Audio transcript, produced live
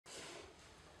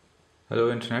Hello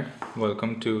Internet,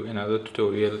 welcome to another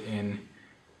tutorial in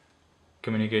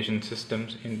communication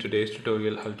systems. In today's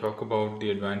tutorial I'll talk about the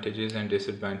advantages and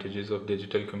disadvantages of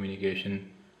digital communication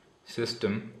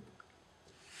system.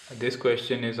 This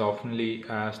question is oftenly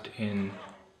asked in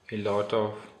a lot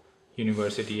of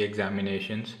university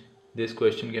examinations. This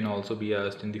question can also be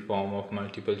asked in the form of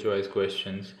multiple choice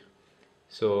questions.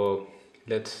 So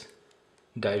let's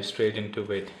dive straight into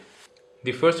it.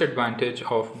 The first advantage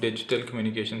of digital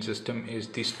communication system is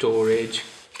the storage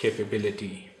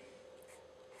capability.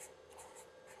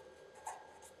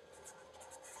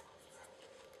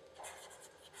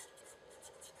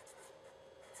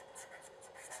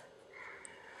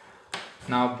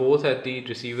 Now both at the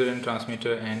receiver and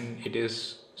transmitter end, it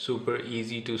is super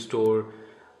easy to store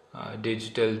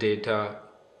digital data,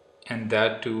 and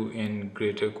that too in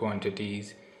greater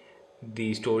quantities.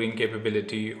 The storing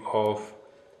capability of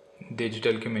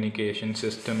digital communication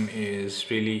system is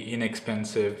really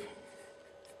inexpensive,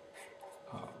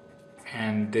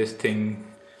 and this thing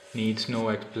needs no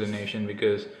explanation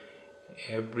because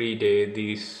every day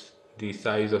the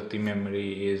size of the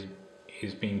memory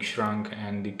is being shrunk,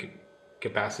 and the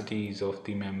capacities of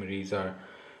the memories are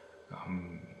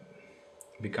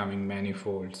becoming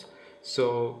manifolds.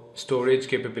 So storage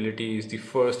capability is the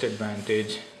first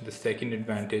advantage. The second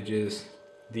advantage is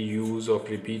the use of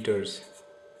repeaters.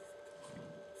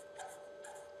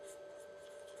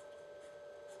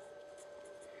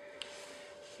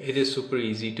 It is super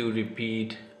easy to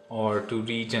repeat or to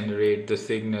regenerate the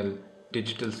signal,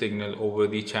 digital signal over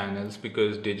the channels,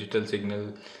 because digital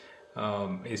signal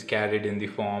is carried in the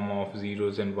form of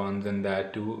zeros and ones, and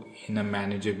that too in a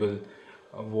manageable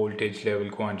voltage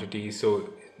level quantity. So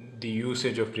the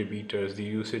usage of repeaters, the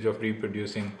usage of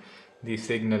reproducing the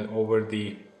signal over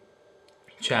the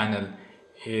channel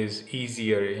is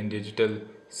easier in digital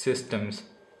systems.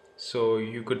 So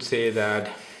you could say that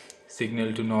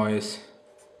signal to noise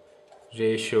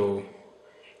ratio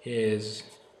is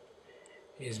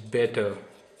better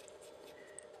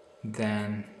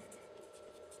than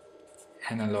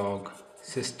analog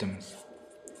systems,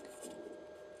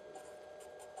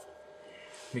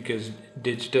 because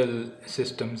digital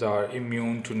systems are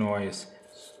immune to noise.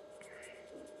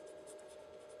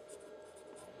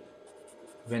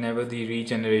 Whenever the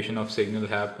regeneration of signal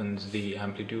happens, the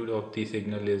amplitude of the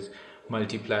signal is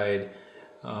multiplied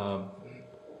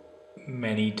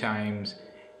many times,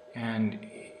 and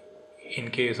in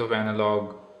case of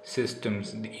analog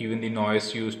systems, even the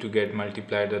noise used to get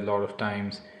multiplied a lot of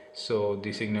times, so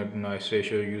the signal to noise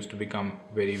ratio used to become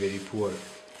very poor.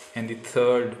 And the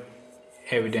third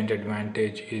evident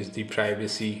advantage is the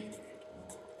privacy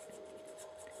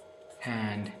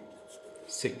and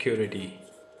security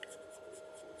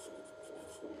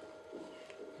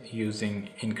using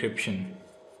encryption.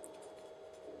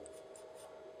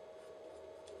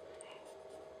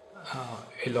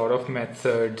 A lot of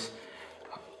methods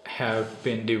have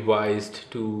been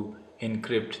devised to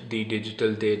encrypt the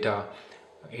digital data.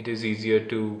 It is easier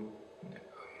to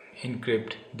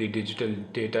encrypt the digital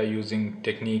data using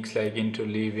techniques like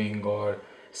interleaving or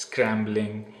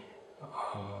scrambling,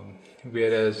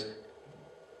 whereas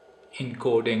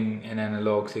encoding an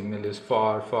analog signal is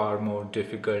far more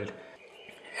difficult.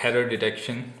 Error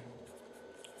detection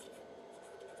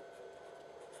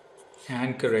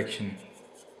and correction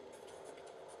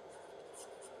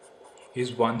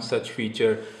is one such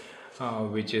feature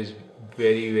which is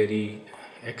very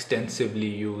extensively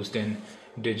used in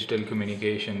digital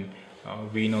communication.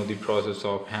 We know the process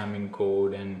of Hamming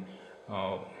code and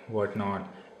whatnot,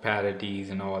 parities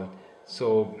and all.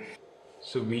 So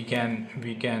we can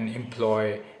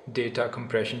employ data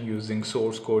compression using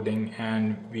source coding,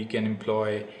 and we can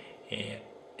employ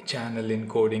channel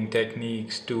encoding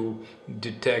techniques to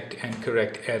detect and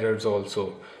correct errors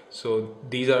also. So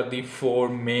these are the four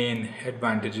main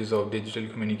advantages of digital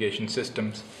communication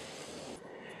systems.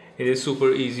 It is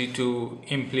super easy to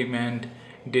implement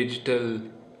digital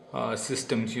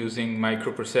systems using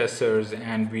microprocessors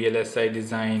and VLSI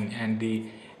design, and the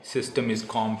system is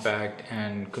compact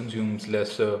and consumes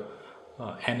lesser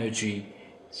energy.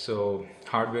 So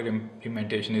hardware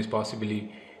implementation is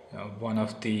possibly one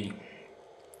of the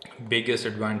biggest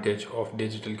advantage of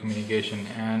digital communication.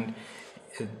 And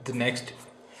the next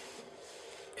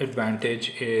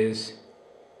advantage is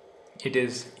it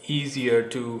is easier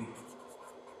to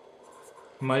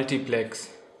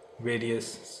multiplex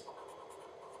various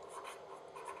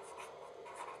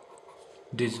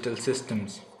digital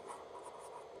systems.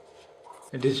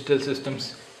 Digital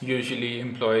systems usually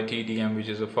employ TDM, which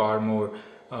is a far more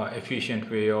efficient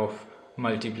way of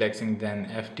multiplexing than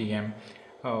FDM,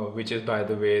 which is, by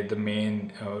the way, the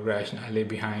main rationale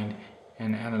behind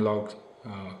an analog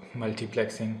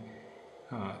multiplexing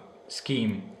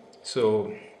scheme.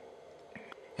 So,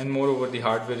 and moreover, the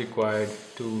hardware required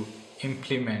to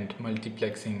implement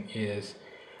multiplexing is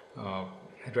uh,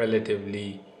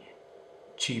 relatively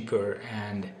cheaper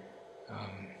and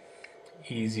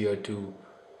easier to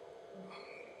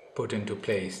put into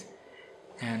place.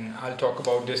 And I'll talk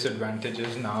about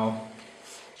disadvantages now.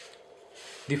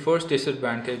 The first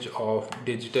disadvantage of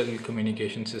digital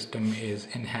communication system is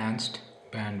enhanced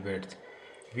bandwidth.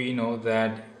 We know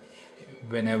that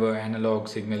whenever analog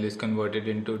signal is converted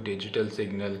into digital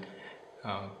signal,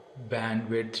 uh,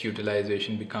 bandwidth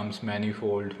utilization becomes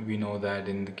manifold. We know that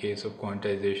in the case of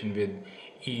quantization, with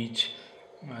each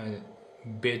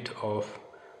bit of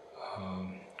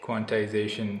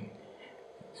quantization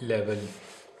level,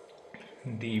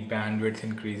 the bandwidth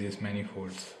increases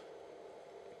manifolds.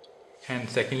 And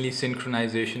secondly,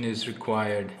 synchronization is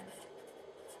required.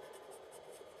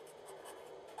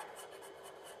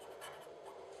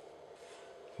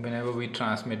 Whenever we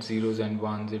transmit zeros and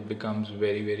ones, it becomes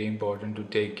very important to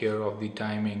take care of the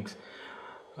timings.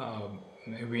 Uh,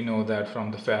 we know that from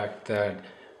the fact that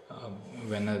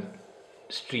when a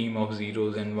stream of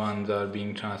zeros and ones are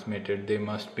being transmitted, they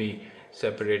must be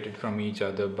separated from each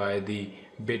other by the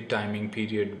bit timing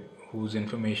period, whose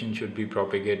information should be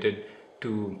propagated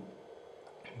to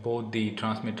both the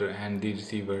transmitter and the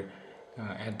receiver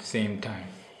at the same time.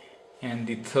 And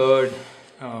the third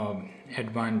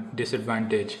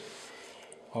disadvantage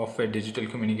of a digital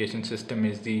communication system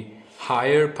is the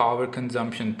higher power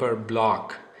consumption per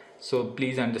block. So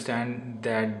please understand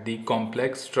that the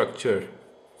complex structure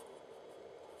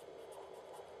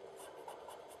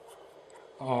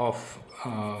of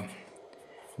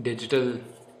digital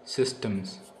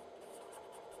systems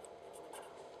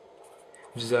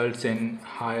results in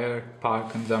higher power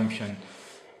consumption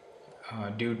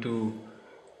due to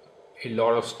a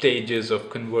lot of stages of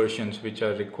conversions which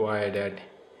are required at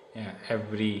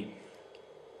every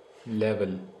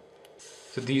level.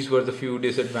 So these were the few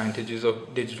disadvantages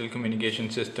of digital communication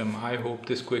system. I hope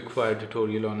this quick fire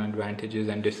tutorial on advantages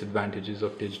and disadvantages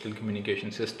of digital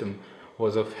communication system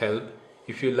was of help.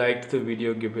 If you liked the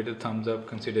video, give it a thumbs up,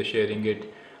 consider sharing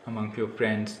it among your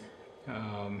friends,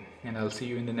 and I'll see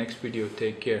you in the next video.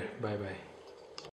 Take care. Bye bye.